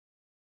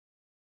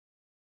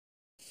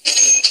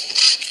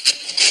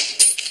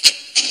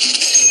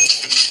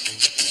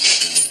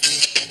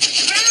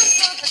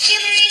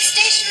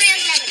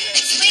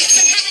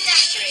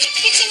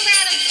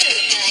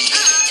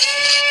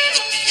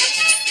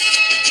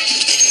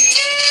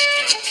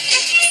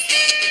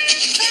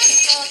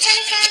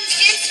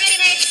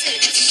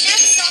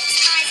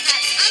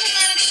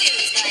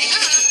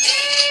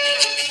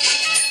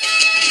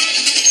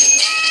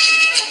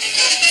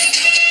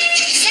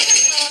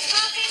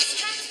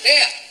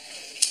Here.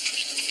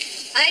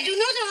 I do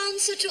not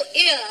answer to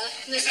ear,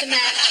 Mr.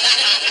 Matt.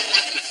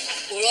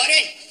 All right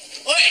then.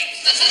 Oi!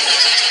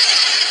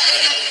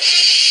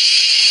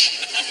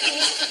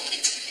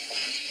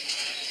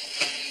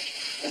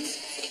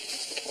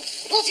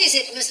 What is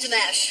it, Mr.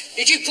 Mash?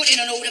 Did you put in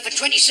an order for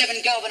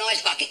 27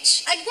 galvanised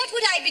buckets? And what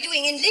would I be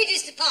doing in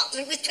ladies'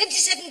 department with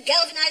 27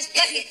 galvanised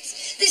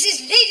buckets? This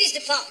is ladies'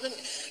 department,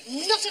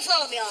 not a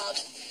farmyard.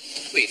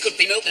 Well, you could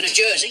be milking a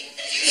Jersey.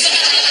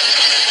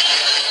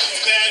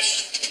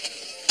 Mash,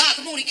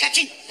 Good morning,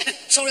 Captain.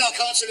 Sorry I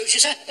can't salute you,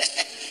 sir.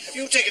 have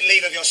you taken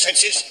leave of your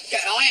senses?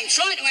 I am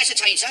trying to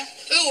ascertain, sir,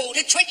 who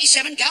ordered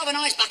 27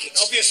 galvanised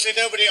buckets. Obviously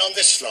nobody on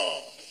this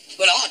floor.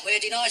 Well, hardware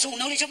denies all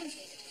knowledge of them.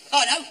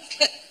 I know.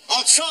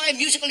 I'll try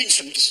musical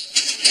instruments.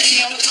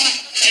 Any old time,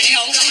 any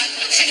old time,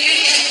 any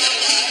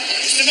old time.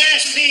 Mr.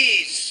 Mash,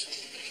 please.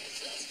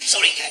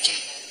 Sorry, Captain.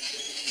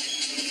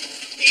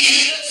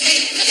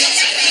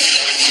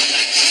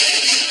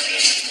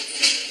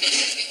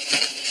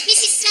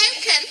 Mrs.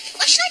 Slocum,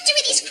 what shall I do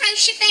with these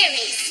crochet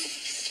berries?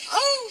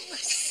 Oh,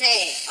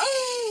 say,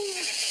 oh.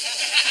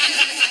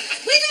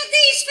 We've had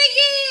these for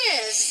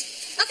years.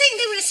 I think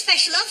they were a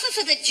special offer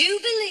for the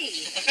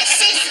Jubilee.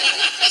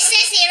 It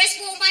says here as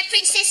worn by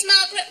Princess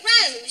Margaret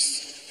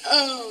Rose.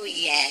 Oh,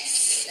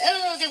 yes.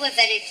 Oh, they were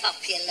very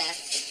popular.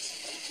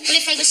 Well,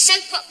 if they were so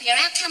popular,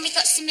 how come we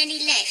got so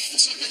many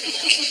left?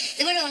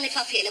 They were only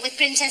popular with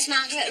Princess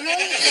Margaret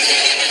Rose.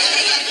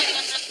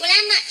 Well,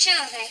 how much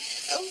are they?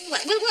 Oh,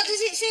 well, what does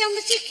it say on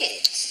the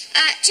tickets?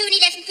 2 and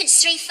 11 pence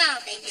 3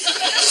 farthings.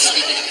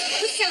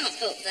 We can't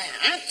put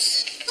that.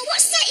 Well,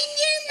 what's that in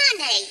new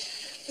money?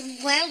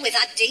 Well, we've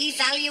had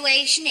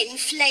devaluation,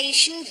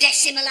 inflation,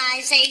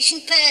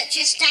 decimalisation,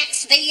 purchase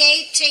tax,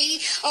 VAT,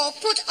 or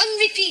put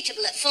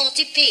unrepeatable at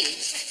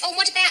 40p. Oh,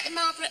 what about the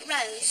Margaret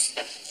Rose?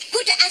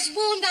 Put as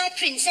worn by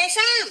Princess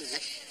Anne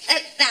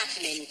at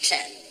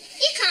badminton.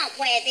 You can't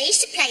wear these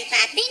to play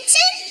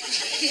badminton.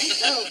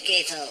 Oh,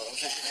 give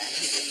over.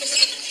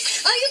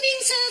 Are you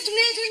being served,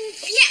 madam?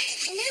 Yeah,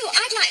 no,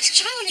 I'd like to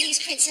try one of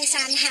these Princess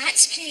Anne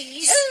hats,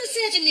 please. Oh,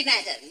 certainly,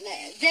 madam.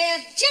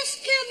 They've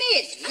just come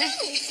in.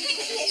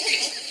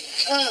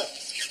 Oh,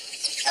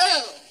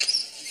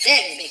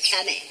 very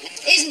becoming,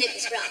 isn't it,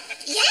 Miss Brown?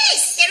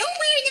 Yes, they're all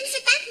wearing them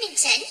for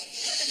badminton.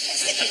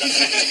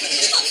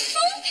 What,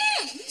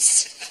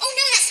 £4? Oh,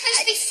 no, that's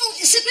supposed to be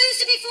It's supposed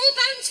to be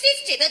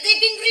 £4.50, but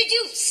they've been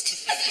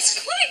reduced. That's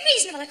quite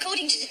reasonable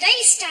according to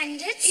today's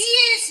standards.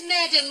 Yes,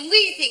 madam,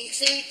 we think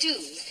so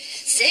too.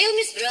 Sail,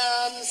 Miss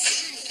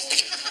Brahms.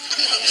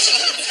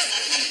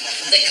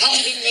 The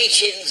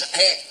combinations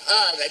are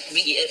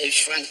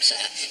shrunk, sir,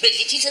 but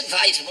it is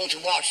advisable to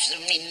wash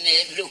them in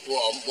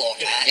lukewarm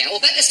water. Yeah, or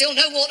better still,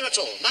 no water at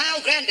all. My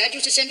old granddad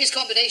used to send his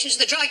combinations to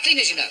the dry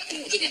cleaners, you know.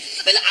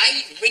 Well,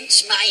 I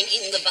rinse mine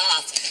in the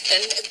bath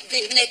and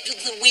then let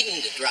the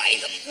wind dry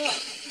them.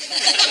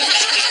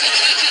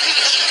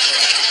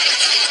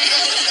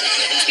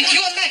 Must be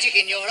pure magic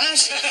in your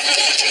house.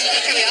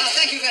 Here we are.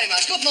 Thank you very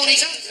much. Good morning,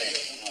 sir.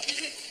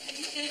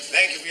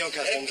 Thank you for your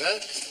custom, sir.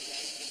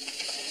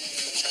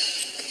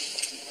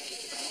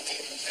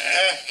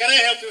 Can I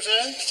help you,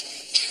 sir?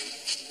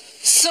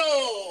 So,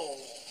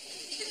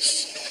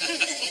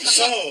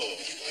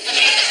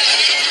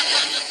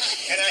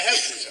 can I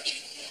help you, sir?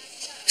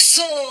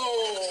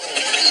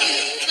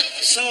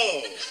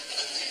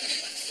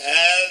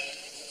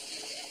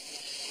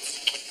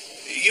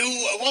 You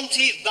want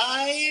it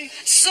by?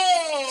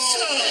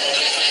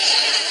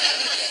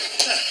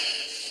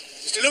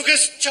 Mr.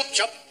 Lucas, chop,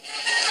 chop.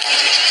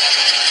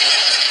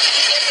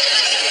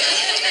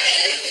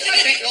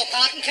 I beg your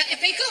pardon, Captain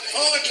Peacock.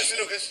 Forward, Mr.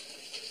 Lucas.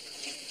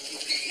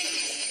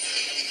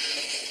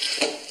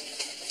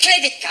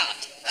 Credit card.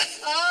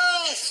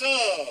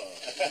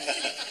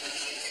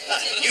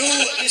 You,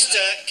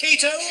 Mr.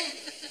 Cato,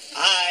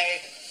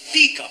 I,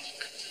 Peacock.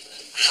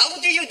 how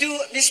do you do,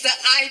 Mr.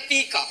 I.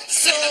 Peacock?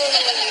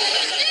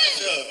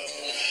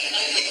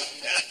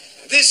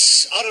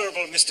 This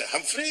Honourable Mr.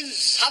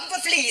 Humphreys.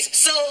 Humphreys,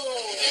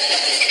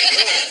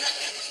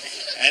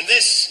 And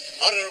this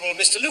Honourable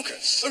Mr.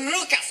 Lucas.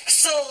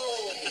 Lucas,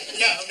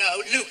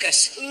 No,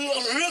 Lucas.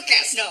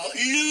 Lucas. No,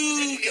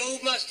 Luke.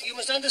 You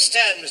must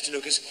understand, Mr.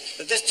 Lucas,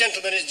 that this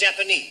gentleman is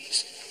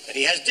Japanese, and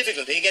he has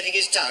difficulty getting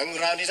his tongue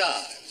round his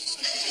R's.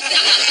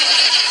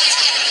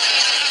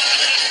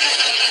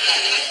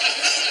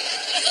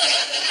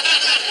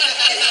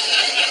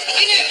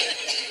 You know,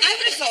 I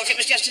would have thought it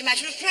was just a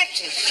matter of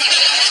practice.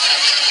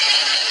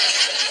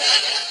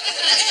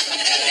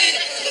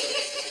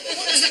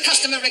 What does the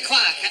customer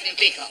require, Captain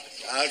Peacock?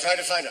 I'll try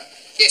to find out.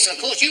 Yes, of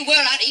course, you were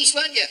out east,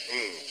 weren't you?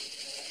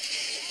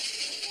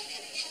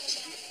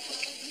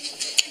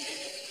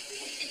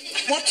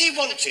 What he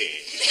wanted?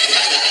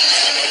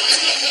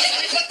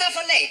 Kutta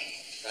for lane.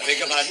 I beg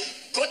your pardon?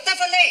 Kutta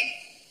for lane.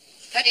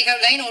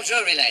 Petticoat lane or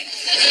Drury lane?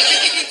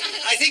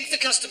 I think the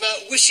customer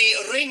wishy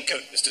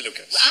raincoat, Mr.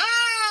 Lucas.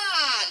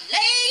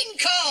 Lane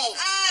coat.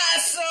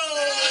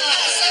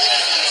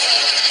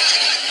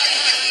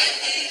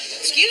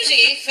 Excuse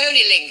me,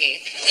 phony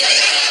lingy.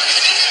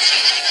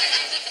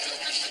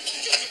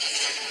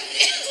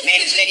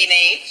 lady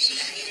maids.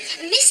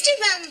 Mr.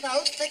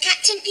 Rumbold for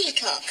Captain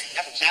Peacock.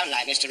 Doesn't sound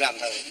like Mr.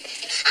 Rumbold.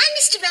 I'm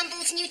Mr.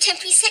 Rumbold's new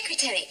temporary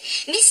secretary.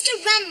 Mr.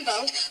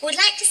 Rumbold would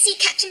like to see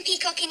Captain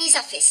Peacock in his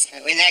office.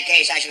 In that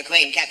case, I shall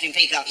acquaint Captain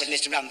Peacock with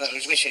Mr.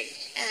 Rumbold's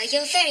wishes.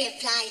 You're very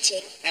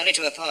obliging. Only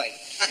to a point.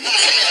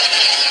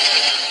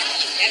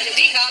 Captain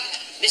Peacock,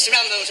 Mr.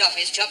 Rumbold's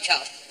office, chop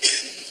chop.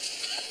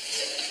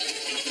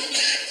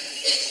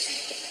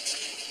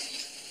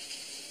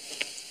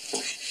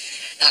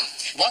 Now,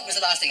 what was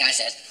the last thing I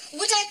said?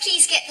 Would I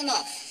please get them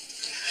off?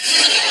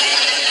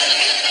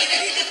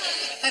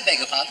 I beg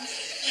your pardon?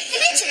 The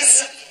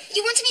letters.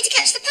 You wanted me to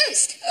catch the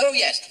post. Oh,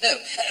 yes. No.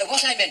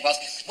 What I meant was,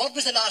 what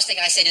was the last thing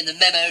I said in the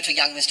memo to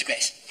young Mr.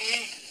 Grace?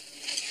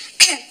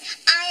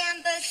 I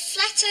am both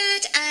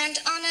flattered and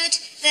honoured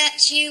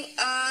that you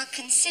are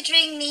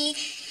considering me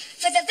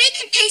for the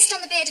vacant post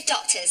on the board of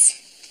doctors.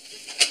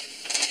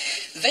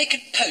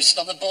 Vacant post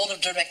on the board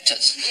of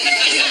directors.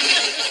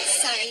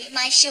 Sorry,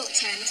 my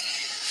shorthand.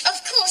 Of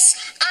course,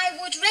 I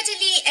would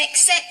readily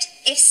accept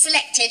if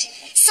selected.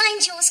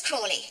 Signed, yours,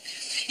 Crawley.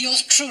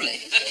 Yours truly.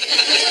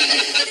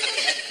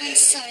 I'm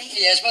sorry.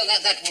 Yes, well,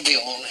 that will be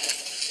all.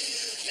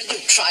 Will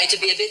you try to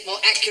be a bit more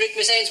accurate,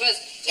 Miss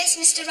Ainsworth? Yes,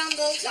 Mr.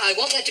 Rumbold. I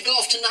want that to go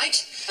off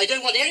tonight. I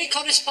don't want any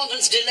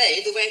correspondence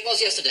delayed the way it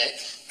was yesterday.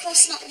 Of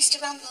course not, Mr.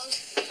 Rumbold.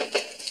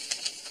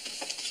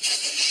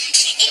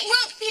 It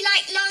won't be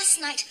like last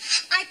night.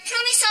 I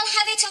promise I'll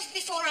have it off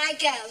before I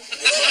go.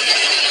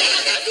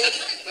 Good.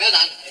 Well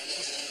done.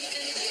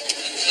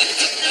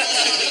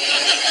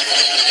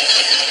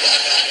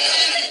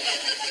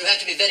 You have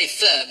to be very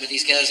firm with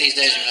these girls these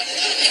days, you know.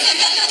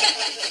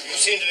 You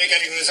seem to be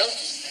getting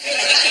results.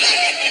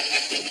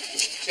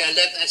 Well,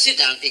 sit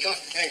down, Peacock.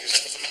 Thank you,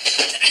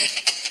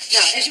 sir.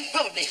 Now, as you've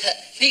probably heard...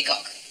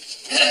 Peacock.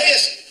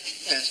 Yes.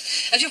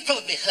 Yes. As you've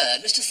probably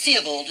heard, Mr.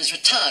 Theobald is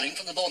retiring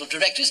from the board of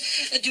directors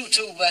due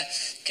to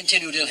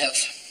continued ill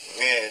health.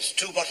 Yes,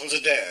 2 bottles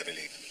a day, I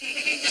believe.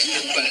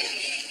 Well,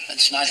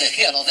 that's neither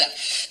here nor there.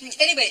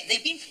 Anyway,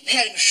 they've been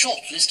preparing a short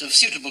list of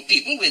suitable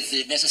people with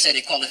the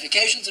necessary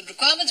qualifications and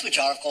requirements, which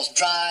are, of course,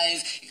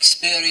 drive,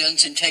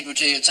 experience,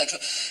 integrity, etc.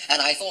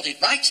 And I thought it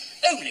right,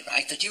 only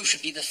right, that you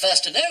should be the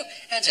first to know,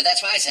 and so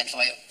that's why I sent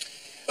for you.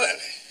 Well,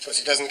 of course,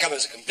 it doesn't come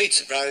as a complete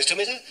surprise to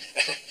me, sir.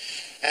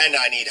 And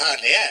I need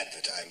hardly add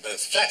that I'm both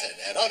flattered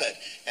and honoured,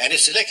 and if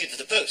selected for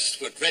the post,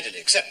 would readily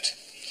accept.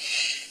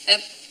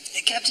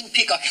 Captain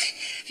Peacock, I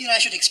feel I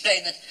should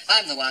explain that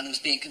I'm the one who's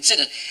being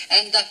considered,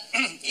 and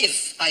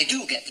if I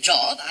do get the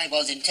job, I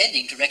was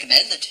intending to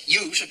recommend that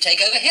you should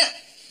take over here.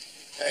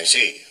 I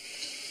see.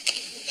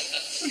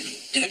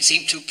 Don't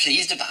seem too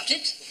pleased about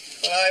it.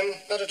 Well, I'm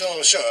not at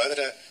all sure that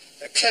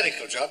a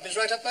clerical job is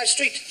right up my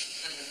street.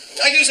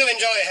 I do so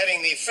enjoy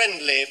having the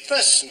friendly,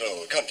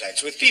 personal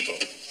contacts with people.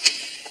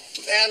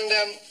 And,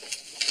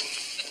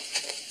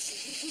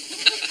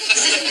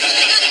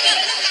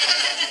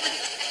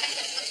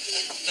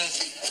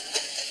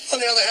 on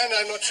the other hand,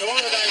 I'm not sure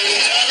that I will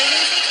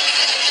entirely...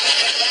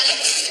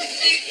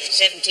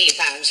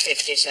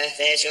 £17.50, sir.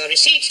 There's your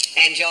receipt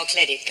and your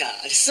credit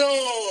card. So,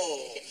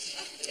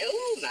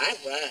 Oh, my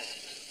word.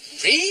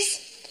 breathe,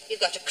 You've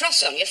got a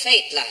cross on your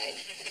fate line.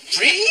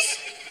 breathe.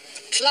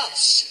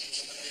 Kloss.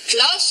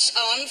 Kloss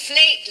on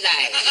flate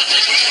line.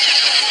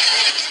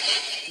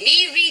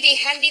 Me ready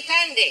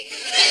handy-pandy.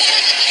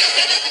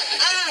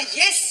 Ah,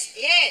 yes,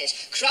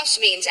 Yes, cross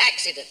means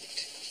accident.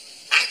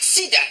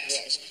 accident.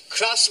 Yes,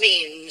 cross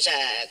means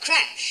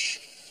crash.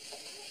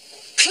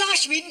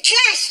 Clash mean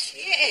clash.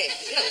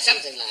 Yes, no,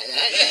 something like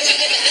that.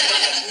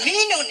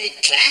 Me no need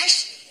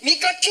clash. Me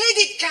got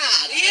credit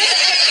card.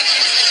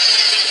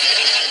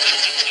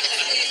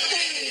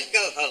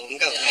 Go home,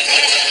 go home.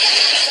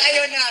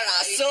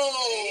 Sayonara, so.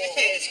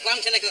 Yes,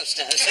 quanta la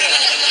gusta, sir.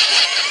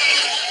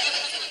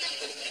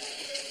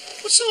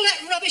 What's all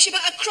that rubbish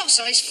about a cross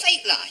on his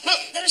fate line? Well,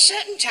 there are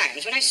certain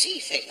times when I see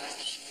things.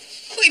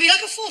 What, you be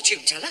like a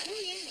fortune teller?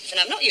 Oh, yes, and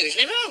I'm not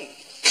usually wrong.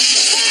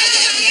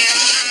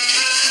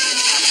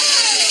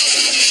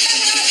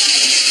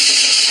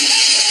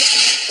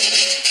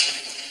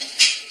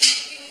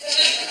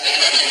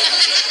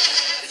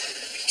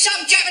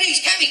 Some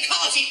Japanese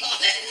kamikaze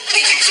pilot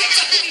picked his ships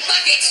up in his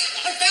buckets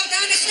and fell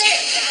down the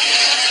stairs.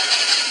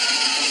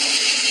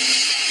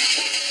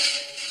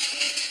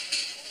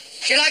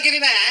 Shall I give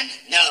him a hand?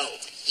 No,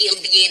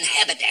 he'll be in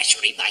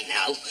haberdashery by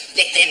now.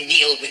 Let them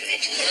deal with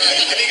it.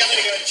 I think I'm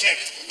going to go and check.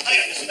 Hurry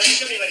up, Mr. Bates.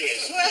 Show me what he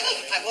is. Well,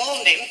 I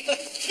warned him.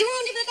 You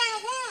warned him about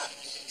what?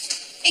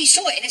 He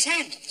saw it in his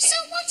hand. So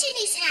what in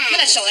his Well,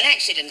 I hand? saw an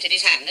accident in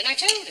his hand, and I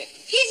told him.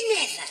 His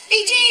never.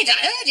 He did, I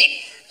heard him.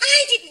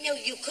 I didn't know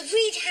you could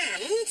read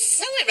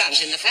hands. No, it runs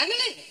in the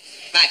family.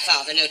 My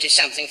father noticed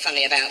something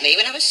funny about me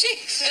when I was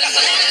 6. Well,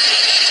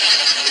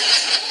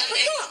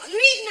 go on,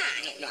 read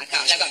mine. No, I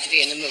can't. I've got to be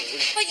in the mood.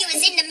 Well, you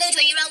was in the mood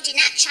when you're holding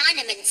that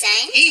Chinaman,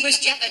 saying. He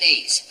was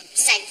Japanese.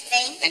 Same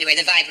thing. Anyway,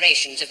 the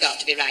vibrations have got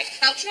to be right.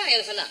 I'll try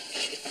over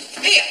lunch.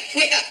 Here.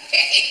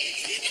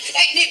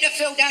 That nip that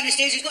fell down the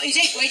stairs has got his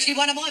head wedged in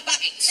one of my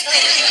buckets.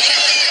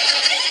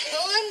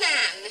 Poor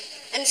man.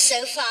 And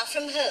so far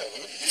from home?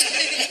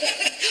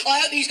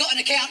 I hope he's got an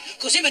account,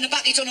 because him and the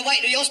bucket's on the way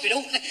to the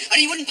hospital, and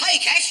he wouldn't pay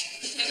cash.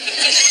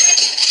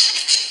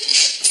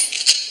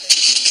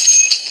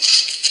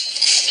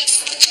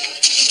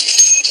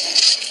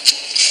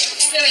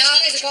 There we are,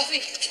 there's a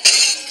coffee.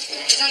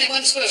 There's only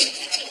one spoon.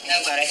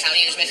 Don't worry, I'll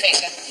use my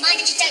finger.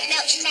 Mind you don't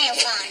melt your nail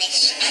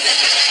varnish.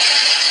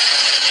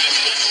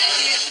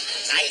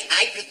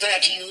 I prefer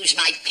to use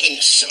my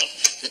pencil.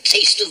 The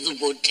taste of the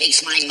wood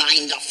takes my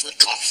mind off the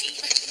coffee.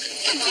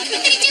 Come on,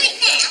 we're going to do it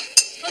now.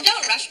 Well,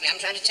 don't rush me. I'm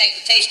trying to take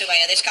the taste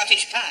away of this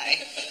cottage pie.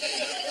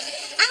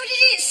 How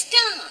did it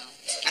start?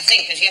 I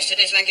think as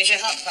yesterday's Lancashire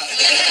hot pot.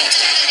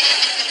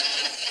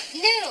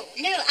 No,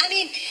 I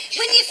mean,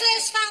 when you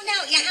first found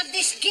out you had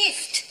this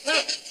gift.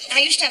 Well, I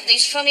used to have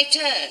these funny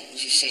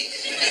turns, you see.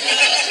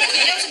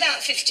 When I was about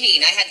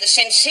 15, I had the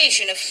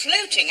sensation of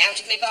floating out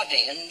of my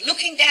body and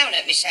looking down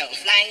at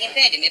myself, lying in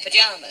bed in my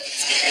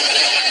pyjamas.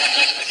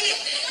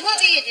 What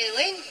were you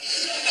doing?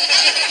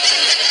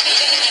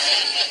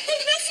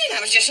 Well, nothing. I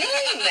was just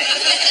lying there.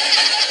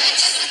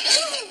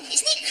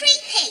 Isn't it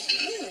creepy?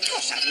 Of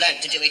course, I've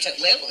learned to do it at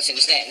will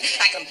since then.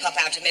 I can pop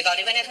out of my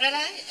body whenever I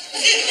like.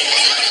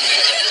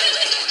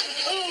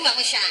 Oh, I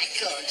wish I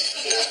could.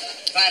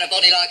 If I had a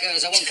body like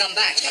hers, I wouldn't come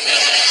back. Just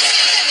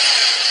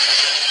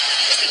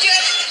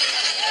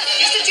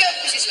a joke,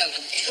 Mrs.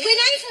 Slocum. When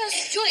I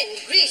first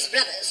joined Grease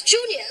Brothers,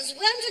 juniors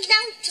weren't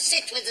allowed to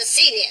sit with the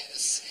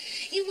seniors.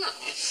 You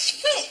are.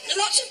 Well,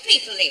 lots of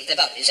people leave their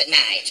bodies at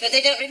night, but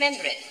they don't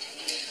remember it.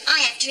 I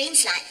have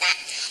dreams like that.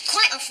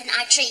 Quite often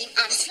I dream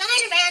I'm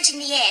flying around in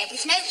the air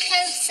with no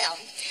clothes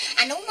on,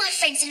 and all my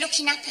friends are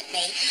looking up at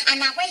me,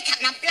 and I wake up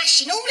and I'm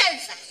blushing all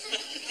over.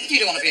 You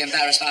don't want to be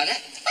embarrassed by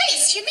that. Well,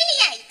 it's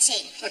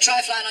humiliating. Well,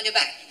 try flying on your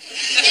back.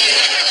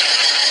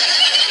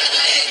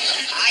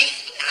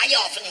 I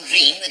often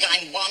dream that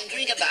I'm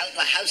wandering about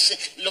the house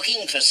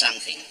looking for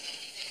something.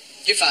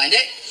 Did you find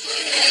it?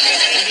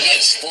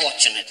 Yes,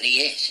 fortunately,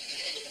 yes.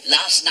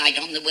 Last night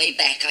on the way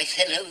back, I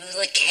fell over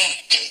the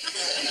cat.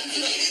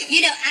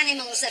 You know,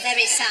 animals are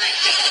very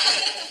psychic.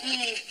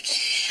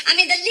 I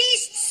mean, the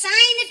least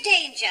sign of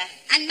danger,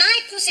 and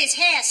my pussy's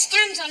hair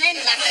stands on end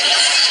like...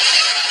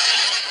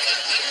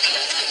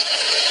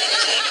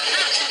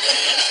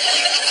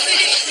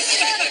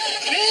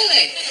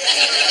 Really?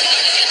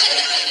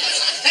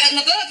 That's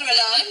my burglar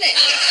alarm, isn't it?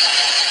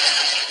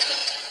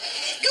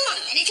 Go on,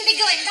 then, it'll be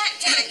going that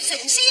time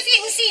soon. See if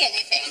you can see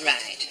anything.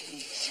 Right.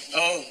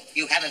 Oh,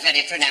 you have a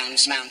very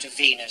pronounced Mount of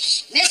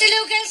Venus. Mr.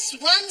 Lucas,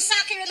 one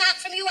sacky remark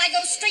from you, I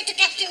go straight to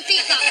Captain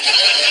Peacock.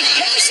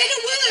 Never said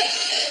a word.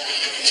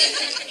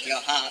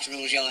 Your heart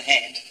rules your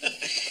head.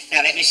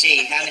 Now, let me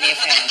see. How many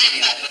affairs have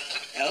you had?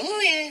 Oh,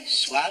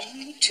 yes.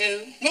 1,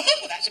 2.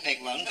 Oh, that's a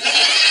big one.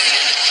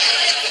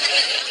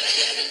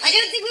 I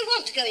don't think we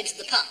want to go into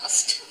the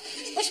past.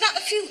 What about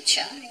the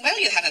future? Well,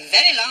 you have a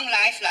very long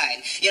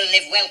lifeline. You'll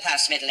live well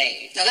past middle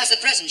age. No, that's the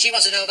present. She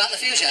wants to know about the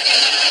future.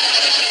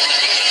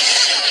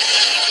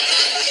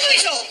 Oh,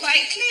 it's all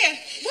quite clear.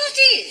 What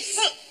is?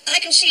 Well, I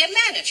can see a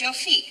man at your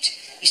feet.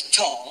 He's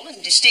tall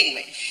and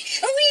distinguished.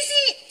 Who is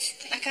it?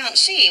 I can't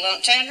see. He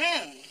won't turn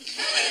round.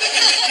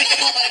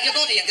 Pop out of your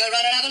body and go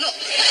round and have a look.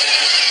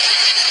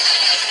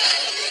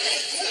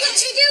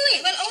 What's he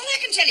doing? Well, all I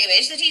can tell you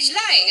is that he's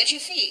lying at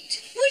your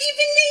feet. Would you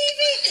believe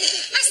it?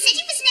 I said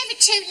it was never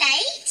too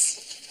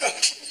late. Oh,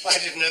 I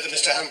didn't know that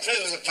Mr. Humphreys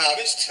was a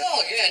palmist.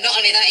 Oh, yeah, not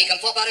only that, he can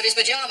pop out of his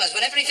pyjamas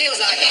whenever he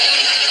feels like it.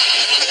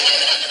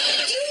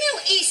 Do you know,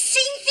 he's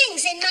seen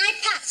things in my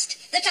past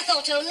that I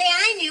thought only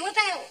I knew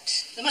about.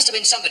 There must have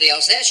been somebody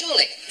else there,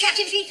 surely.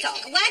 Captain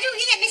Peacock, why don't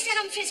you let Mr.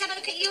 Humphreys have a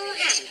look at your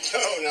hand?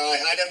 Oh, no,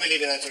 I don't believe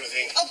in that sort of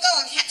thing. Oh, go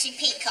on, Captain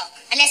Peacock.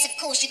 Unless, of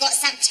course, you've got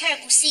some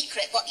terrible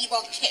secret what you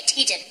want kept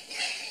hidden.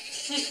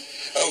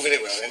 Oh,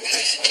 very well, then.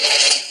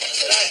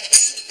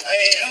 I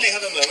only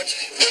have a moment.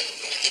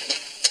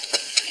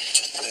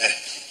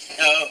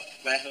 Oh,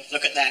 well,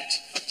 look at that.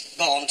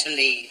 Born to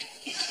lead.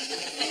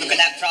 Look at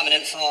that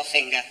prominent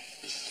forefinger.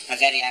 A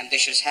very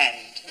ambitious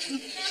hand.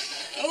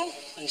 Oh,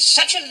 and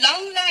such a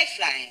long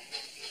lifeline.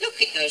 Look,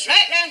 it goes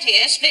right round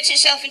here, splits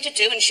itself into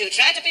two, and shoots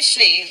right up his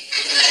sleeve.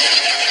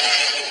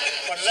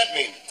 What does that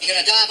mean? You're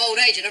going to die of old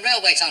age in a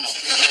railway tunnel.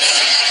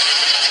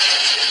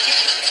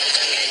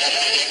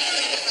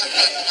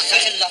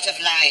 Such a lot of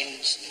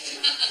lines.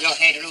 Your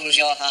head rules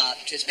your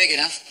heart. It's big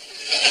enough.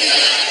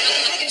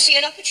 I can see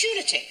an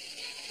opportunity.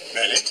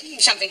 Really?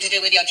 Something to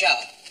do with your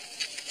job.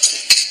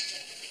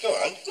 Go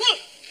on. Well,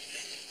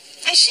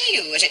 I see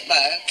you, as it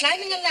were,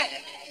 climbing a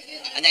ladder.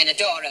 And then a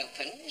door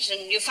opens,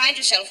 and you find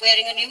yourself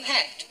wearing a new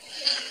hat.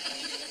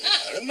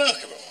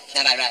 Remarkable.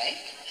 Am I right?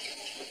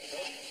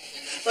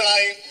 Well,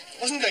 I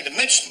wasn't going to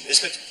mention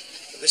this, but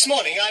this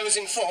morning I was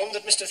informed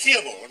that Mr.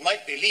 Theobald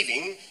might be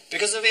leaving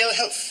because of ill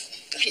health.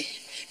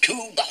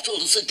 2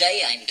 bottles a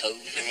day, I'm told.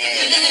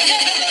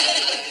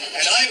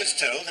 And I was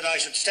told that I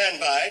should stand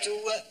by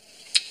to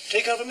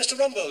take over Mr.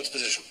 Rumbold's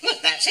position. Well,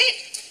 that's it.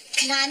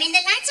 Climbing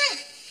the ladder.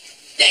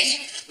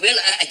 Yes. Well,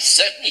 I'm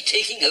certainly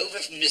taking over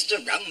from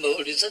Mr.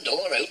 Rumbold as the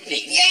door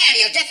opening. Yeah,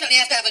 you'll definitely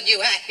have to have a new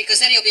hat, because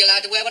then you'll be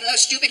allowed to wear one of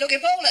those stupid-looking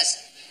bowlers.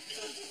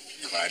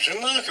 Quite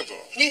remarkable.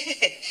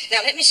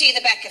 Now, let me see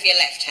the back of your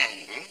left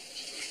hand.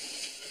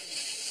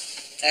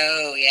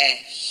 Oh,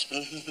 yes.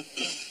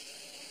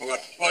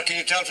 What can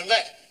you tell from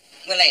that?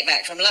 We're late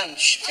back from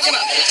lunch. Come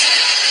on.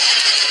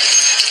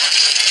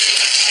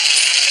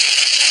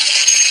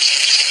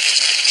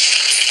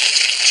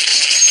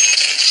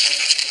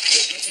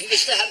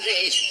 Mr.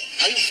 Humphreys,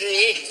 are you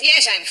free?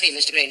 Yes, I'm free,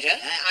 Mr. Granger.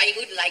 I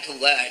would like a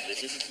word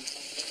with you.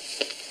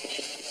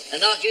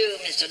 Not you,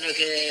 Mr.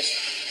 Lucas.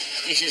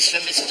 This is for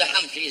Mr.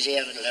 Humphreys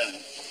here alone.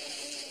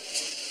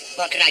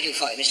 What can I do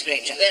for you, Mr.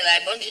 Granger? Well, I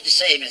wanted to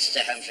say,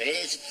 Mr.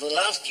 Humphreys, for the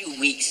last few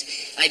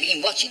weeks, I've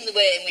been watching the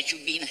way in which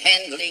you've been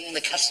handling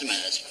the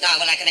customers. Ah,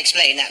 well, I can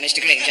explain that,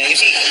 Mr. Granger. You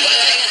see, What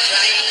I'm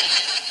trying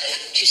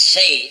to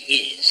say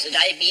is that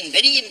I've been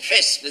very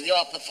impressed with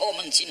your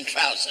performance in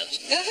trousers.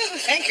 Oh,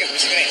 thank you,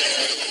 Mr. Granger.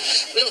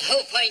 Well, the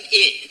whole point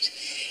is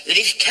that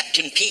if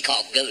Captain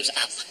Peacock goes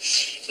up,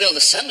 well,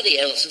 somebody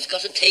else has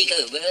got to take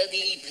over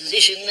the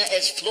position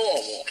as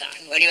floor walker.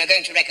 Well, you are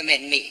going to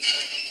recommend me.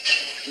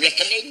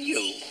 Recommend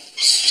you?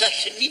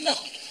 Certainly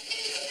not.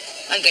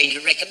 I'm going to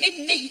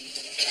recommend me.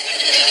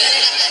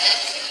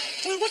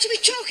 Well, what are we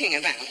talking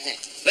about, then?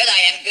 Well,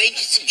 I am going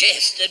to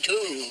suggest to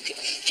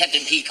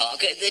Captain Peacock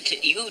that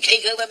you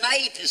take over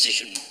my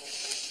position.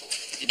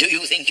 Do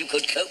you think you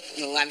could cope?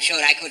 Oh, I'm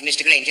sure I could,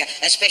 Mr. Granger,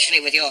 especially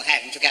with your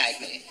hand to guide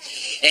me.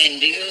 And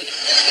do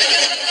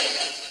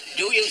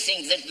you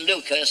think that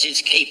Lucas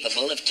is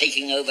capable of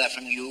taking over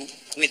from you?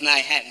 With my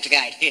hand to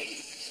guide him.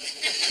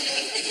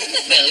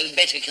 Well, you'd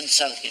better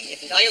consult him.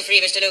 Are you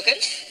free, Mr.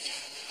 Lucas?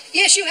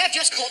 Yes, you have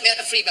just caught me at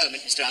a free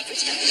moment, Mr.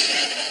 Humphreys.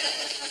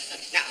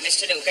 Now,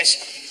 Mr. Lucas,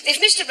 if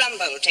Mr.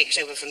 Rumbold takes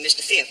over from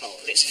Mr.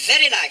 Theobald, it's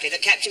very likely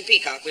that Captain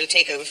Peacock will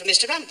take over from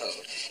Mr.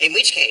 Rumbold, in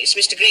which case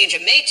Mr. Granger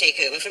may take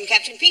over from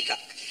Captain Peacock.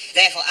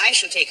 Therefore, I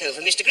shall take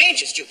over Mr.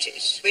 Granger's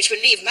duties, which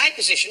will leave my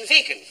position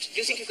vacant. Do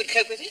you think you could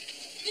cope with it?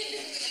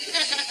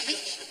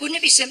 Wouldn't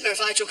it be simpler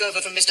if I took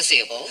over from Mr.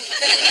 Theobald?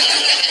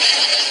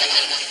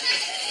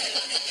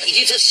 It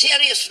is a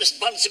serious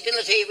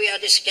responsibility we are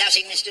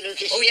discussing, Mr.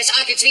 Lucas. Oh, yes,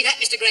 I can see that,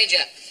 Mr.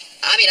 Granger.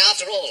 I mean,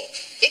 after all,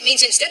 it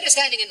means instead of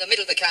standing in the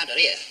middle of the counter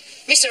here,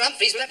 Mr.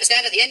 Humphreys will have to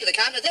stand at the end of the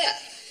counter there.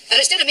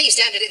 And instead of me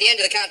standing at the end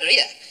of the counter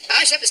here,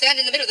 I shall have to stand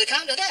in the middle of the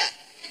counter there.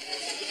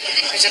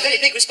 It's a very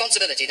big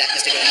responsibility, that,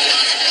 Mr.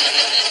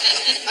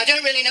 Granger. I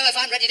don't really know if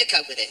I'm ready to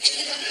cope with it.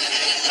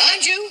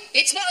 Mind you,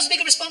 it's not as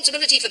big a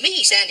responsibility for me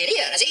standing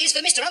here as it is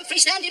for Mr.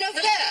 Humphreys standing over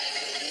there.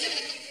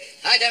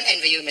 I don't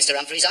envy you, Mr.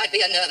 Humphreys. I'd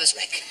be a nervous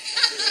wreck.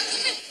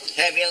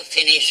 Have you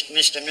finished,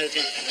 Mr.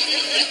 Newton?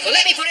 Well,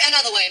 let me put it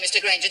another way, Mr.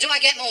 Granger. Do I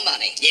get more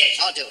money? Yes.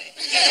 I'll do it.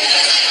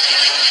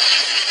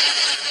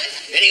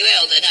 Very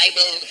well, then I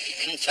will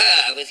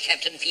confer with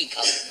Captain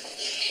Peacock.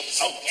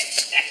 Oh,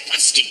 that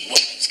busted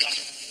woman's got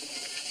him.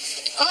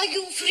 Are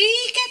you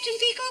free, Captain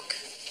Peacock?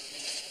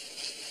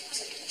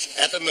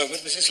 At the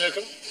moment, Mrs.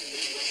 Slocum.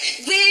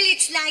 Well,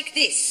 it's like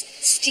this,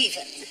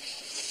 Stephen.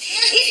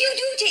 If you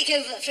do take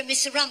over from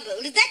Mr.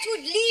 Rumbold, that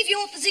would leave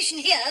your position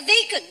here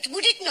vacant,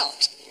 would it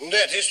not?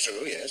 That is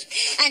true, yes.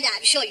 And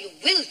I'm sure you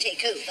will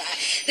take over,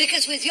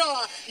 because with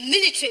your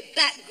military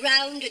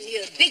background and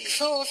your big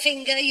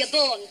forefinger, you're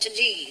born to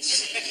lead.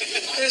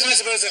 Yes, I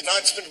suppose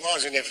advancement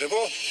was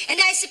inevitable.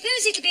 And I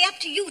suppose it'll be up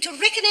to you to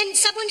recommend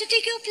someone to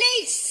take your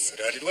place.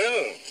 No doubt it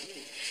will.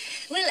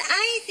 Well,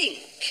 I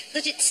think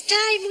that it's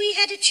time we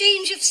had a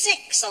change of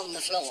sex on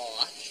the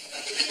floor.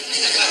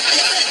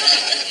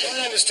 I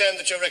understand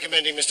that you're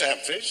recommending Mr.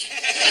 Humphreys.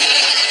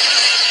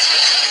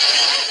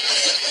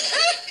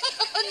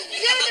 Oh,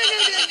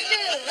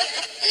 no.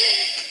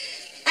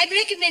 I'm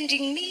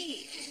recommending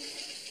me.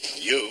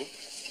 You?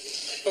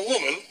 A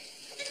woman?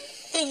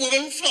 A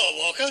woman floor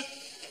walker?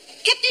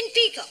 Captain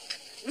Peacock,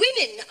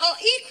 women are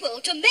equal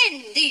to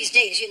men these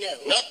days, you know.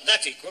 Not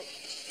that equal.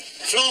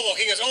 Floor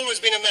walking has always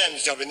been a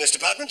man's job in this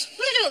department.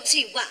 Well, I don't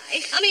see why.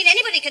 I mean,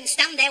 anybody can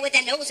stand there with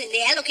their nose in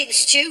the air looking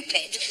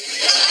stupid.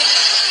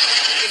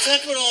 If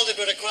that were all that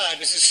were required,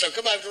 Mrs.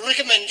 Slocum, I would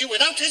recommend you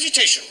without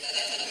hesitation.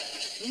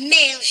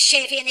 Male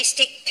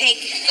chauvinistic pig.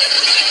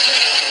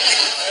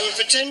 I will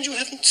pretend you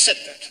haven't said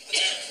that.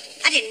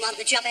 I didn't want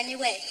the job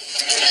anyway.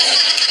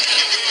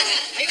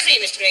 Are you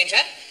free, Mr. Granger?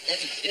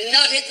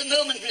 Not at the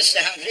moment, Mr.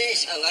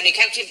 Humphreys. Oh, only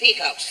Captain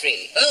Peacock's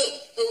free.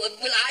 Oh,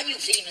 well, are you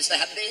free, Mr.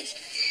 Humphreys?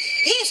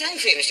 Yes, I'm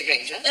free, Mr.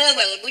 Granger.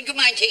 Well, would you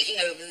mind taking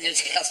over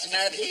this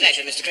customer, please?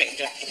 Pleasure, Mr.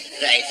 Granger.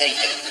 Right, thank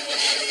you.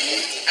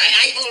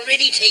 I've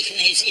already taken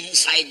his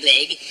inside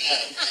leg.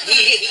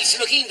 He's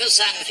looking for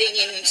something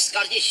in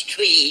Scottish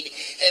tweed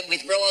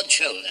with broad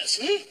shoulders.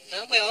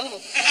 Oh,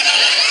 well.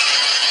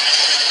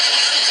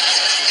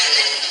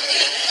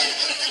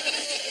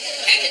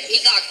 Captain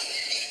Peacock,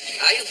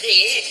 are you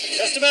free?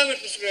 Just a moment,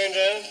 Mr.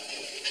 Granger.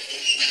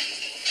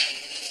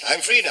 I'm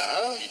free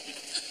now.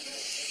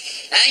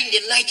 I'm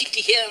delighted to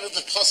hear of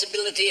the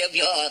possibility of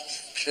your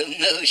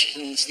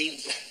promotion,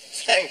 Steve.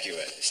 Thank you,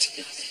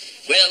 Ernest.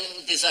 Well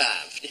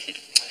deserved.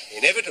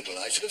 Inevitable,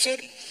 I should have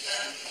said.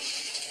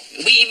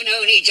 We've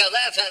known each other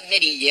for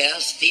many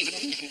years,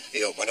 Stephen.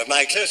 You're one of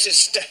my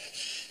closest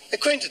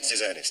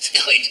acquaintances, Ernest.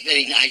 Oh, it's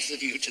very nice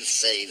of you to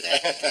say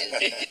that.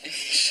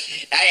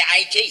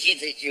 I take it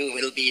that you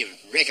will be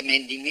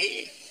recommending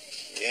me?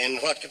 In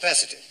what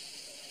capacity?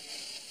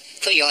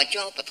 For your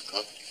job, of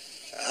course.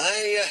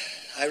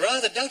 I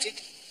rather doubt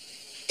it.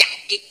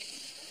 Doubt it?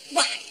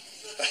 Why?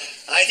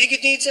 I think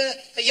it needs a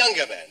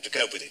younger man to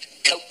cope with it.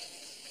 Cope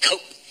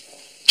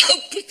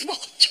with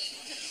what?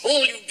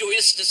 All you do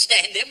is to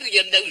stand there with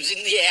your nose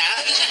in the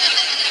air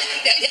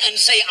and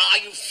say, "Are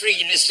you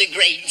free, Mr.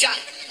 Granger?"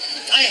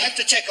 I have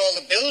to check all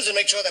the bills and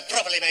make sure they're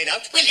properly made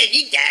out. Well,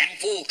 any damn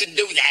fool can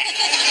do that.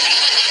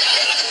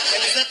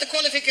 And is that the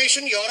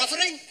qualification you're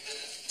offering?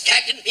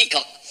 Captain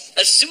Peacock,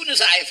 as soon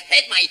as I've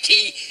had my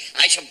tea,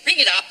 I shall bring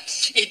it up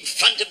in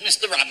front of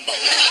Mr. Rumble.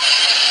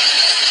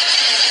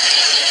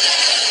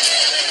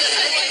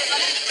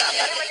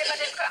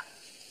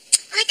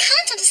 I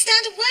can't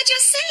understand a word you're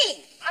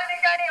saying.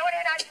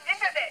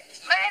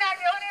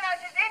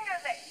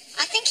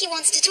 I think he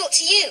wants to talk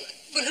to you.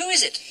 Well, who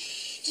is it?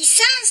 He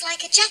sounds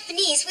like a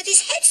Japanese with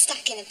his head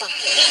stuck in a bucket.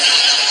 Oh,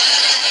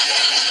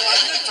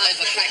 I've no time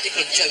for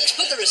practical jokes.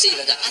 Put the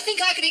receiver down. I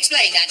think I can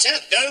explain that, sir.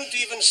 Don't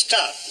even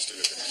start, Mr.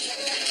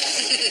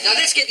 Lucas. Now,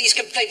 let's get these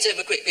complaints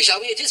over quickly, shall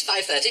we? It is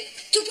 5:30.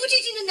 To put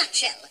it in a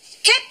nutshell,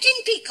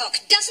 Captain Peacock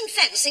doesn't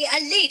fancy a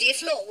lady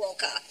floor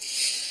walker.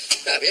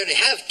 Well, we only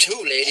have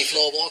 2 lady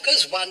floor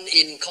walkers, one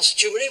in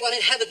costumery, one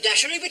in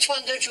haberdashery. Which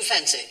one don't you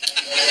fancy?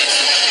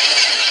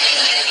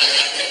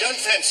 You don't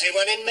fancy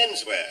one in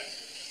menswear?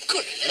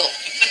 Good Lord.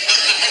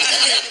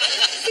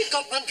 We've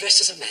got one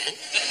dressed as a man.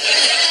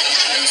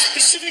 I'm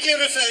specifically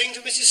referring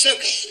to Mrs.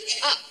 Slocum.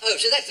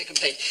 So that's the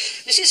complaint.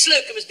 Mrs.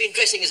 Slocum has been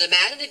dressing as a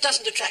man and it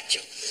doesn't attract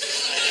you.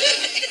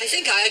 I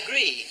think I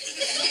agree.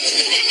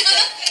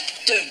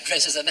 Don't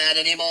dress as a man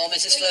anymore,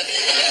 Mrs. Slocum.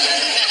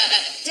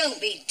 Don't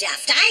be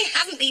daft. I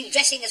haven't been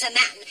dressing as a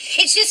man.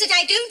 It's just that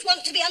I don't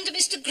want to be under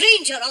Mr.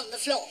 Granger on the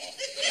floor.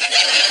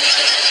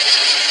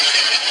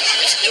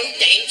 There's no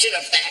danger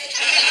of that.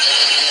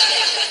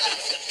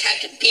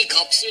 Captain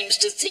Peacock seems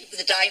to think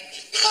that I'm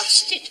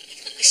past it.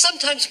 I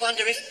sometimes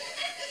wonder if,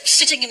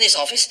 sitting in this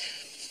office,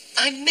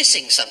 I'm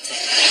missing something.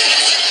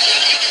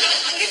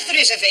 If there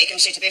is a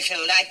vacancy to be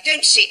filled, I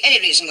don't see any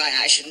reason why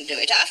I shouldn't do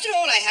it. After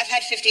all, I have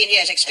had 15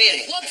 years'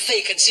 experience. What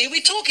vacancy are we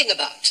talking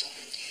about?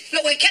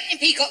 Look, when Captain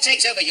Peacock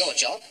takes over your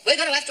job, we're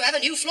going to have a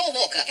new floor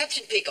walker.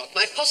 Captain Peacock,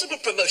 my possible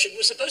promotion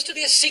was supposed to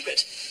be a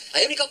secret.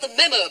 I only got the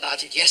memo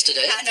about it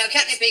yesterday. No,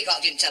 Captain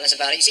Peacock didn't tell us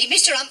about it. See,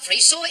 Mr. Humphrey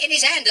saw it in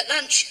his hand at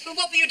lunch. Well,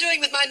 what were you doing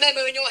with my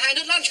memo in your hand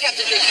at lunch,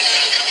 Captain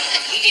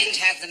Peacock? He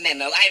didn't have the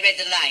memo. I read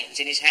the lines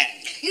in his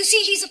hand. You see,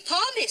 he's a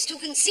palmist who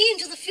can see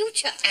into the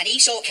future. And he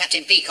saw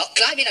Captain Peacock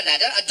climbing a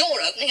ladder, a door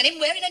opening, and him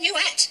wearing a new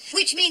hat.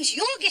 Which means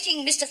you're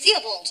getting Mr.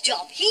 Theobald's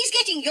job. He's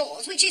getting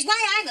yours, which is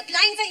why I'm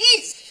applying for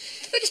his.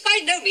 But it's by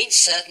no means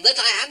certain that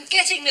I am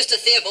getting Mr.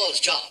 Theobald's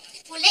job.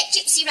 Well, let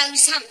Gypsy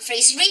Rose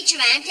Humphreys read your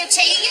hand. He'll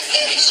tell you your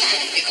future.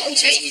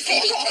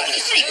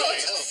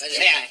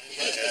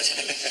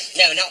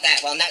 No, not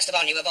that one. That's the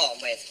one you were born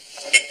with.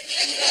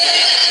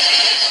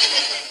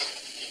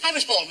 I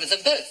was born with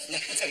them both. No,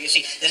 you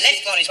see, the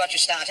left one is what you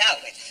start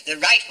out with. The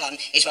right one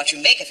is what you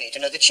make of it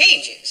and other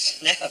changes.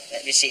 Now,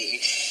 let me see.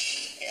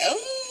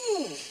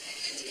 Oh.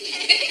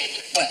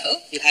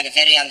 Well? You had a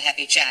very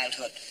unhappy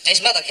childhood.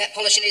 His mother kept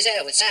polishing his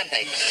hair with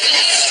sandpaper.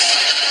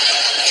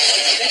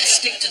 Let's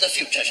stick to the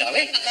future, shall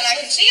we? Well, I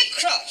can see a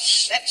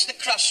cross. That's the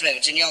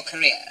crossroads in your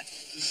career.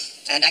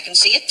 And I can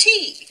see a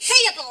T.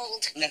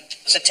 Theobald! No,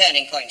 it's a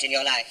turning point in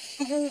your life.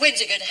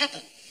 When's it going to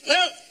happen?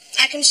 Well,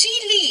 I can see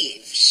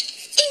leaves.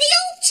 In the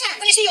autumn.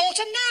 Well, it's the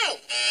autumn now.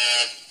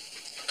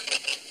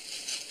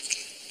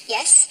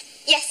 Yes?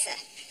 Yes, sir.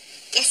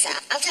 Yes, sir.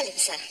 I'll tell him,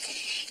 sir.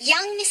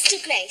 Young Mr.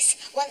 Grace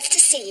wants to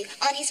see you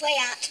on his way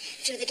out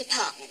through the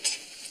department.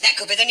 That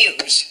could be the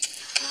news.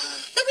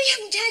 But we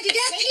haven't tidied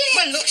up yet.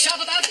 Well, look sharp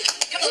about it.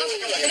 Come on.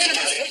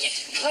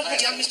 Come on,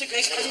 young Mr.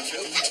 Grace, coming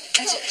through.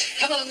 That's it.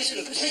 Come on, Mr.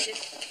 Lucas. That's it.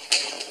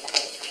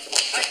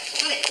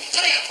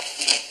 Hurry up.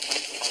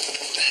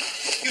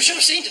 You should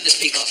have seen to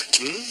this, Peacock.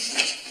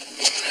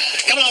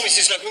 Come on,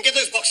 Mrs. Slocum, get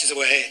those boxes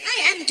away.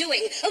 I am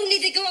doing, only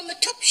they go on the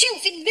top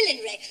shelf in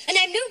millinery, and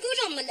I'm no good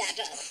on the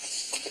ladder.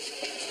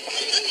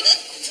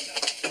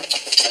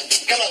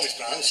 Come on, Miss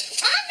Barnes.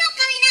 I'm not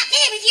going up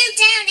there with you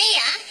down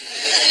here.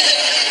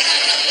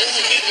 Oh,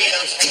 give me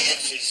those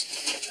boxes.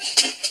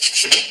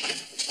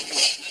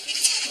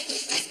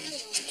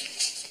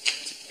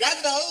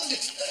 Rumbold,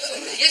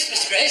 Yes,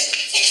 Mr. Grace.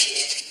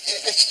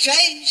 a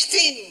strange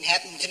thing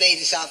happened to me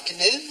this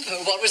afternoon.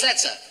 What was that,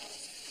 sir?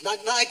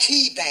 My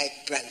tea bag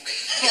broke.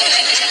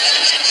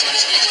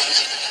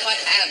 I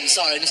am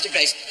sorry, Mr.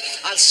 Grace.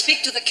 I'll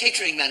speak to the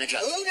catering manager.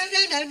 Oh, no.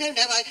 I'm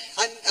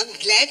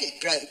glad it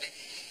broke.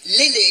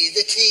 Lily,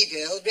 the tea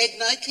girl, read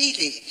my tea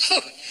leaves.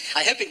 Oh,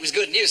 I hope it was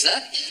good news,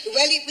 sir.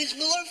 Well, it was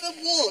more of a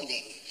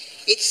warning.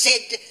 It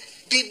said,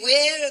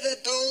 beware of a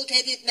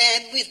bald-headed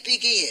man with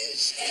big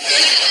ears.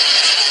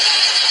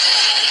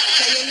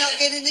 So you're not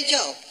getting the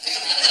job?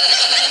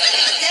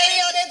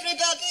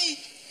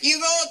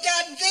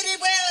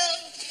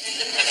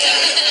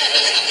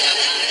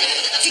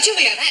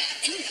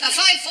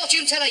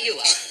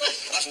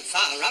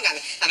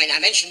 mean, I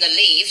mentioned the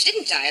leaves,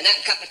 didn't I? And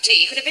that cup of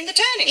tea could have been the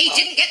turning He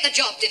point. didn't get the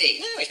job, did he?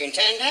 No, he's been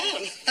turned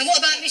down. And what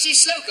about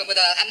Mrs. Slocum with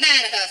a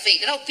man at her feet,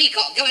 an old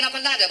peacock going up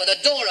a ladder with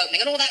a door opening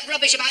and all that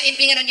rubbish about him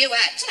being in a new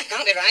hat? That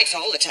can't be right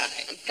all the time.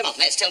 Come on,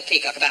 let's tell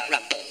Peacock about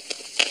Rumple.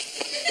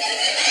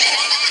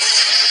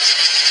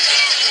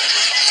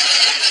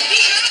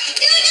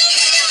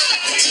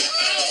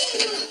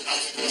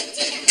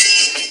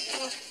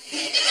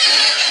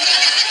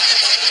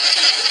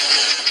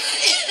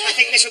 I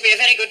think this will be a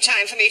very good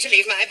time for me to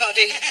leave my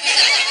body.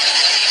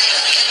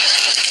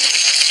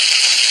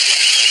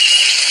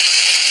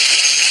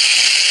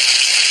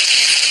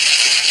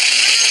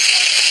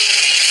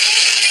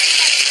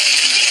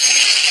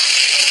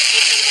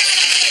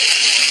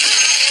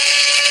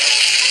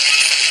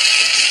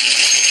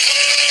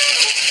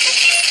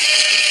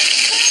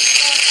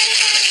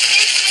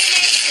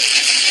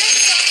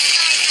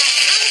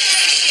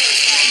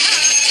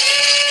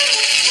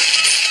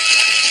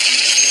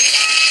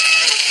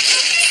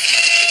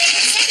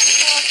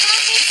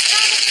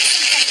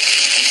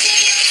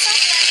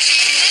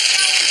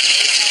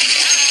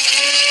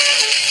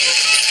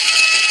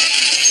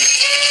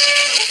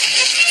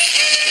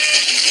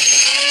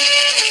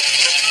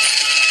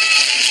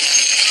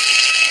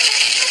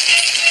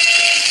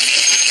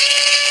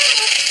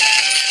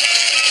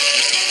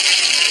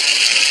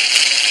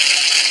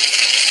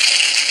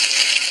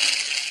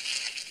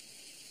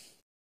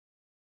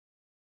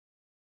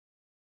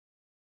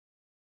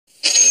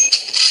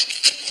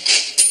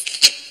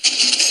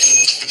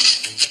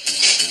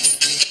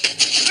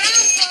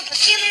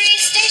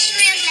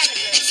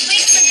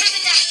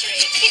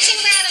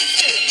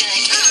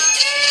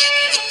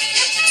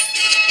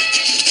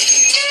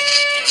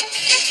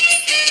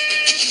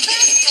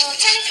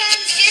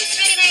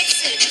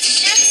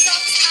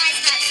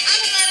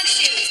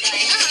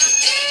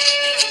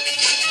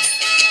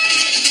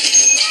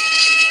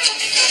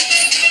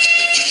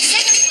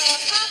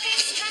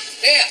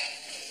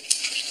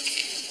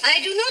 I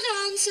do not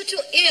answer to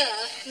ear,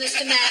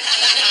 Mr. Matt.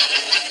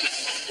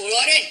 All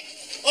right then.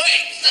 Oi!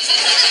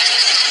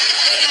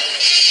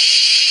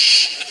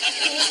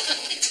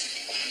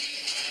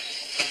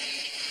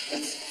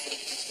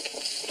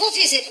 What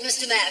is it,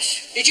 Mr.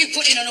 Mash? Did you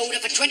put in an order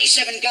for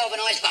 27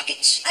 galvanised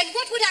buckets? And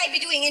what would I be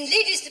doing in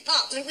ladies'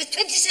 department with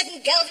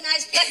 27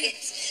 galvanised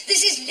buckets?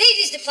 This is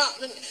ladies'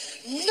 department,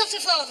 not a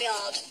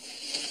farmyard.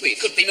 Well, you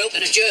could be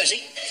milking a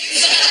Jersey.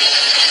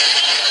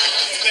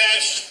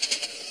 Mash,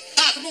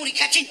 Good morning,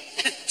 Captain.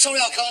 Sorry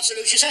I can't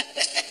salute you, sir.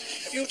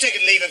 have you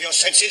taken leave of your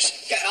senses?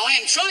 I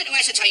am trying to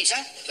ascertain, sir,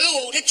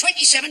 who ordered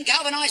 27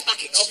 galvanised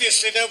buckets.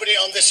 Obviously nobody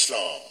on this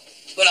floor.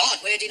 Well,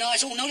 hardware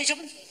denies all knowledge of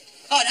them.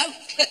 I know.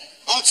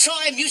 I'll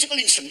try musical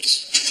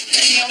instruments.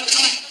 Any old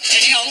time,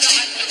 any old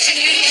time,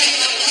 any old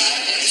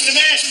time. Mr.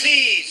 Mash,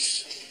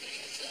 please.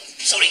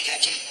 Sorry,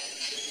 Captain.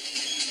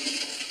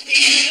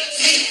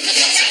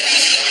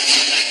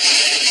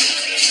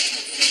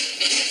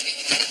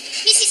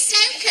 Mrs.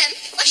 Slocum,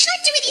 what shall I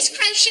do with these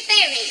crochet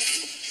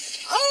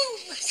berries? Oh,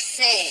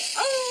 say,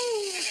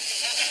 oh.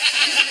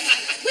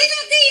 We've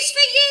had these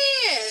for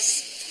years.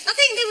 I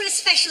think they were a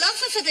special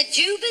offer for the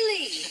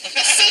Jubilee.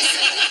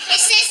 It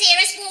says here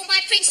as worn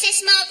by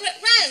Princess Margaret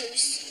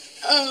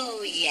Rose.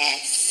 Oh,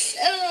 yes.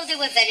 Oh, they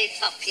were very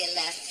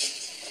popular.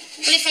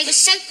 Well, if they were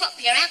so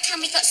popular, how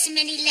come we got so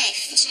many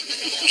left?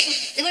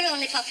 They were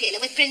only popular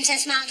with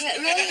Princess Margaret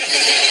Rose.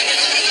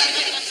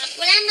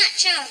 Well, how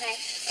much are they?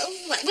 Oh,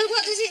 well,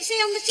 what does it say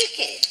on the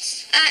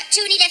tickets?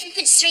 2 and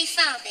 11.3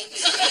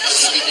 farthings.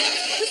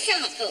 We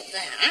can't put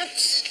that.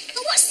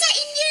 Well, what's that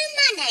in new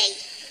money?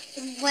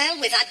 Well,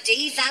 we've had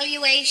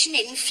devaluation,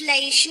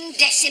 inflation,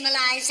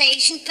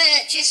 decimalisation,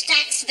 purchase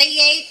tax,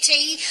 VAT,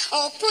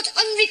 or put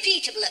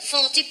unrepeatable at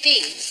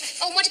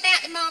 40p. Oh, what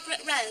about the Margaret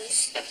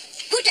Rose?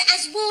 Put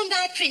as worn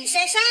by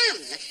Princess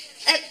Anne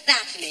at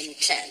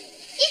badminton.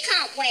 You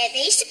can't wear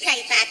these to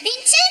play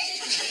badminton.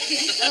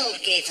 Oh,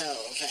 give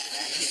over.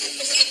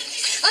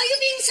 Are you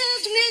being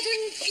served,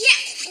 madam? Yeah,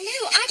 no,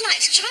 I'd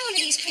like to try one of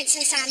these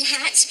Princess Anne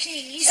hats,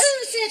 please.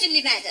 Oh,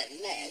 certainly, madam.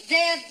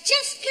 They've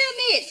just come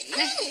in.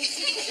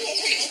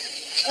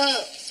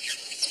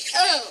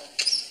 Oh,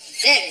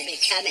 very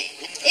becoming.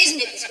 Isn't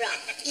it, Miss Brown?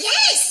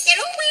 Yes, they're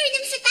all wearing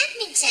them for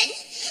badminton.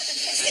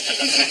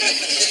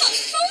 What,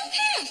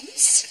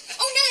 £4?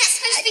 Oh, no, that's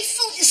supposed to be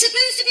It's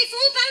supposed to be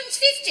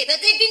 £4.50, but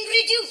they've been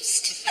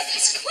reduced.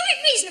 That's quite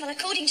reasonable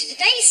according to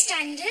today's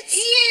standards.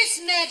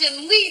 Yes,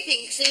 madam, we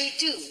think so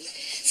too.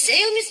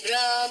 Say, Miss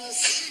Brahms.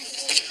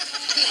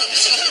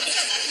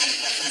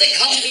 The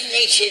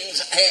combinations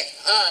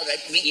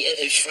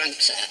are shrunk,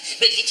 sir,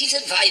 but it is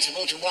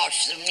advisable to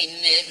wash them in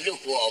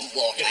lukewarm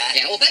water.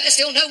 Yeah, or better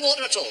still, no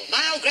water at all.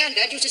 My old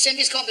granddad used to send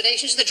his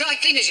combinations to the dry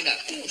cleaners, you know.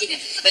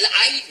 Well,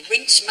 I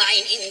rinse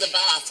mine in the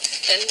bath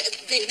and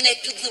then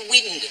let the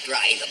wind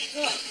dry them.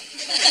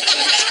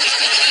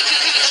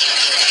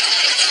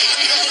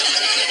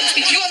 It's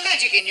been pure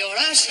magic in your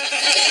house.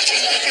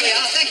 Here we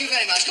are. Thank you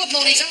very much. Good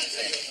morning, sir.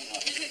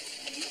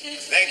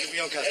 Thank you for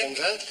your custom,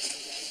 sir.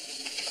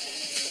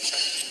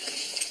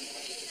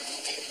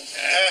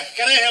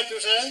 Can I help you,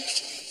 sir?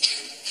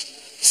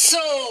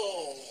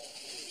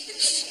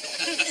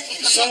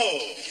 So,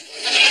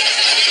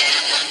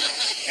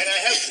 can I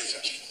help you,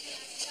 sir?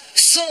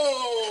 So,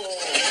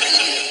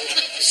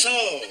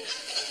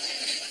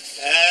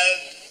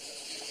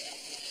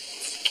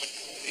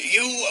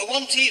 you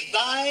want to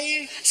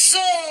buy?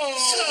 so.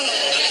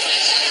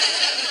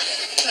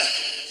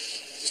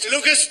 Mr.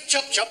 Lucas,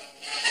 chop, chop.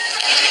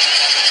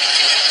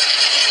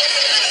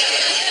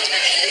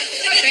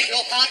 I beg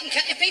your pardon,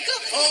 Captain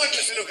Peacock. Forward,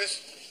 Mr. Lucas.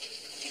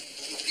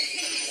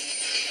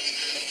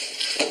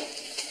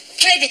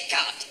 Credit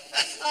card.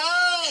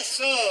 Ah,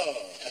 so.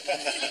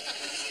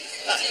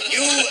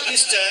 You,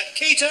 Mr.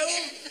 Cato,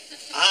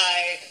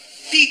 I,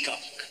 Peacock.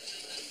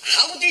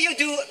 How do you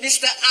do,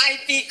 Mr. I.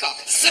 Peacock?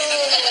 So.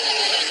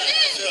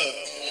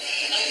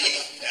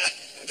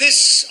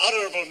 This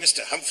Honourable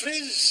Mr.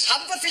 Humphreys,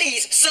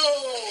 Humphreys. So.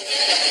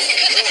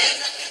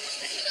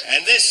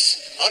 and this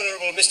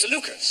Honourable Mr.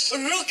 Lucas.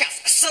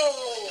 Lucas. So.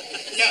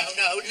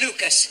 No,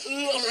 Lucas.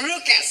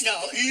 Lucas.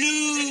 No,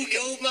 Luke.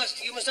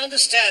 You must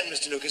understand,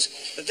 Mr. Lucas,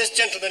 that this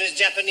gentleman is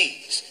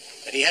Japanese,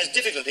 and he has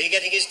difficulty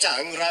getting his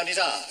tongue round his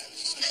eyes.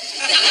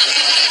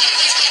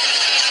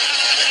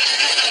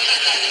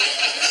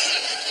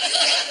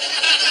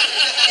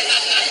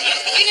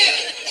 You know,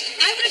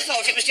 I would have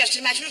thought it was just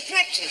a matter of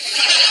practice.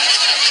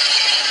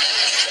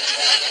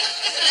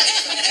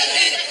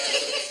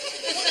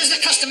 What does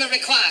the customer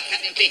require,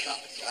 Captain Peacock?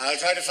 I'll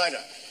try to find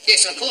out.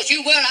 Yes, of course,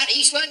 you were out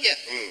east, weren't you?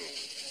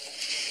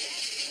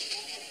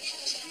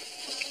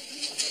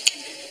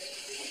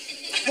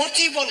 What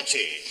do you want? Kutta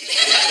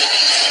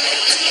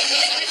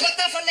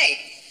for lane.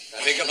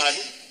 I beg your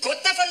pardon?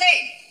 Kutta for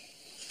lane.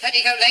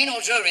 Petticoat Lane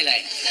or Drury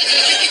Lane?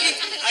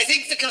 I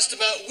think the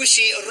customer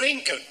wishy a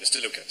raincoat,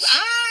 Mr. Lucas.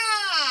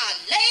 Ah,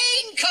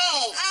 lane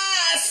coat.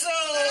 So.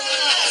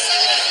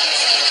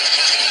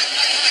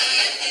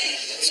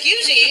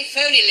 Excuse me,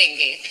 phony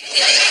lingy.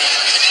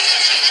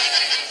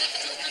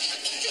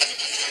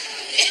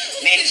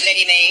 Men's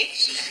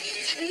ready-mades.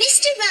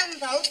 Mr.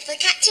 Rumbold for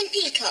Captain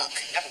Peacock.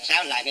 Doesn't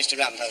sound like Mr.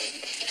 Rumbold.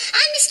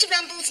 I'm Mr.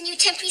 Rumbold's new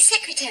temporary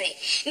secretary.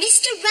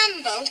 Mr.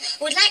 Rumbold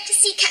would like to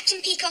see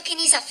Captain Peacock in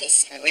his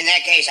office. In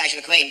that case, I shall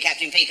acquaint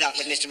Captain Peacock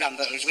with Mr.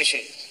 Rumbold's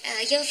wishes.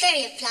 You're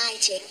very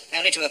obliging.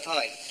 Only to a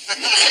point.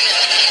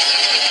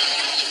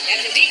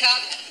 Captain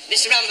Peacock,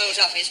 Mr. Rumbold's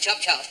office, chop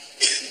chop.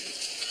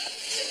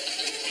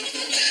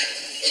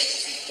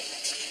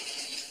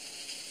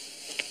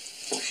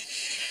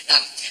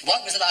 Now,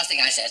 what was the last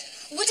thing I said?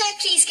 Would I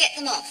please get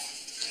them off?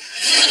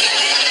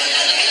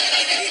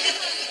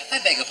 I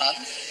beg your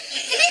pardon?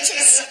 The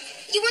letters.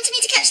 You wanted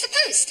me to catch the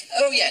post.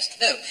 Oh, yes.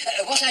 No.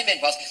 What I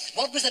meant was,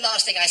 what was the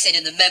last thing I said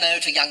in the memo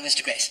to young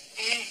Mr. Grace?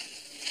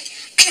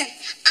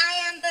 I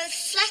am both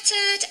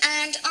flattered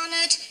and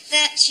honoured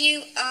that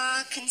you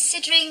are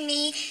considering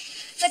me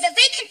for the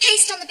vacant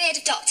post on the board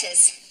of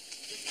doctors.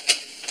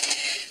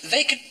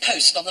 Vacant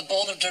post on the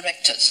board of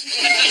directors.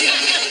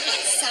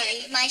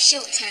 Sorry, my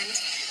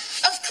shorthand.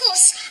 Of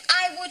course,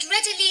 I would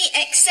readily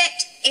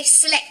accept if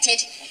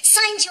selected.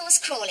 Signed, yours,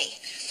 Crawley.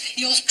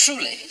 Yours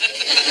truly.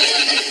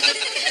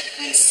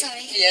 I'm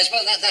sorry. Yes,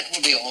 well, that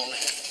will be all.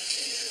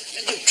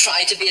 Do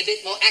try to be a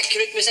bit more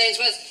accurate, Miss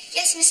Ainsworth.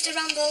 Yes, Mr.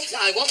 Rumbold.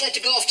 I want that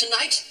to go off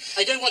tonight.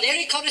 I don't want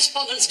any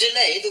correspondence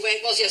delayed the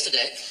way it was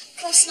yesterday. Of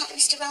course not,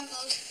 Mr.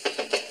 Rumbold.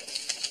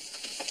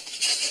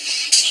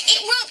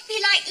 It won't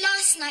be like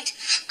last night.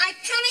 I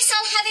promise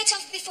I'll have it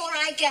off before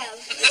I go.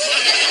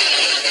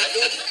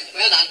 Good.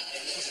 Well done.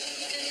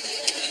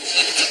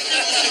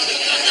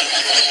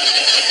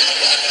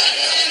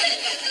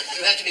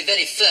 You have to be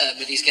very firm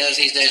with these girls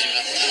these days, you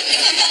know.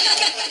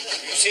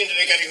 You seem to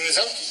be getting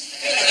results.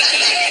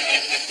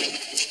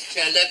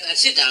 Well,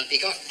 sit down,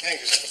 Peacock.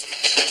 Thank you, sir.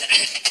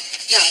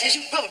 Now, as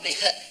you've probably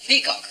heard...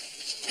 Peacock.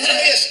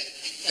 Yes.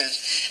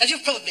 Yes. As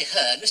you've probably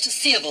heard, Mr.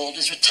 Theobald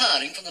is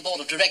retiring from the board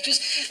of directors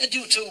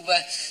due to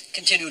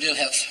continued ill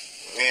health.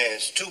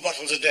 Yes, 2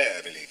 bottles a day,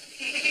 I believe.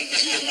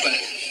 Well,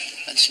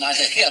 that's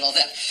neither here nor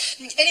there.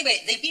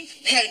 Anyway, they've been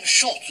preparing a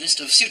short list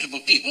of suitable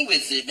people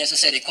with the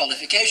necessary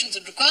qualifications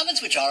and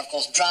requirements, which are, of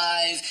course,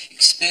 drive,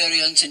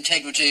 experience,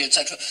 integrity,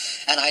 etc.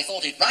 And I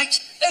thought it right,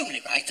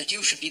 only right, that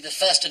you should be the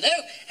first to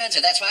know, and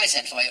so that's why I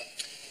sent for you.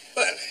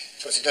 Well,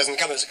 of course, it doesn't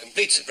come as a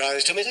complete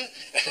surprise to me, sir.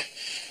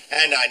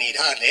 And I need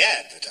hardly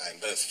add that I'm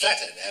both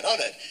flattered and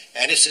honoured,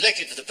 and if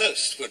selected for the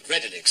post, would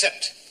readily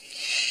accept.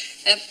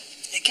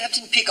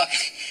 Captain Peacock, I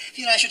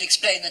feel I should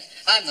explain that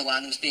I'm the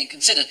one who's being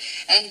considered,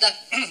 and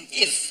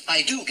if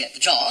I do get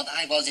the job,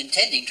 I was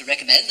intending to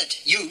recommend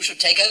that you should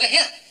take over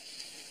here.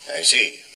 I see.